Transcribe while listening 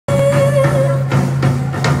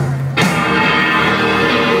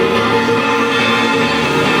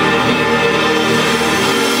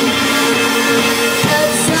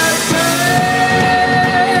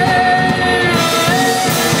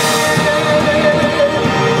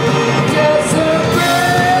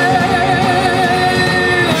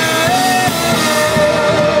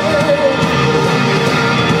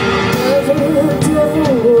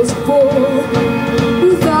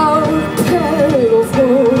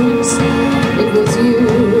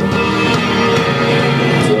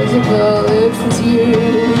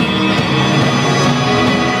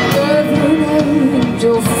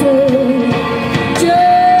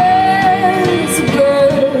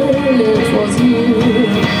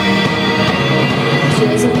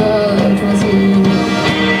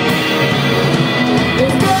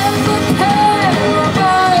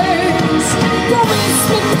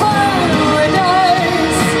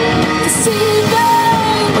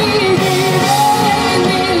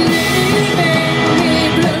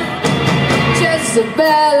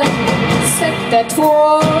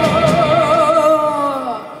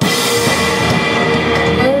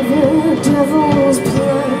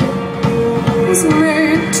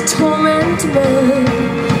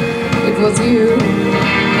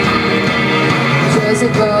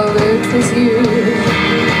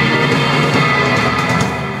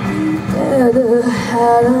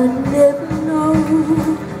that I never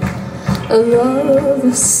know a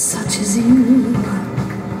love such as you.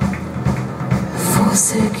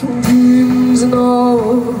 Forsaking dreams and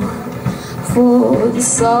all for the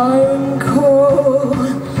siren call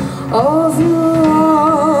of your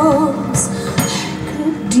arms. Like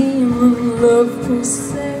a demon, love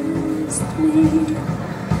possessed me,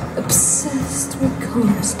 obsessed with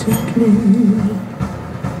constantly.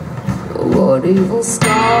 What evil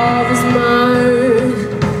star is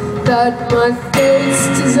mine that my face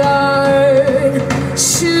desired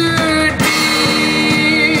should be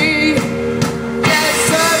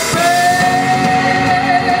Jezebel.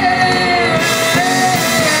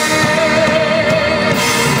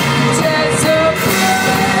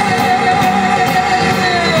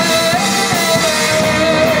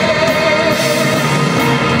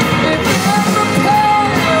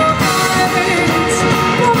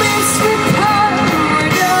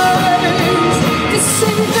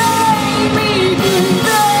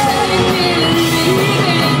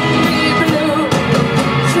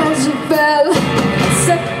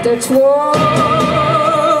 That's why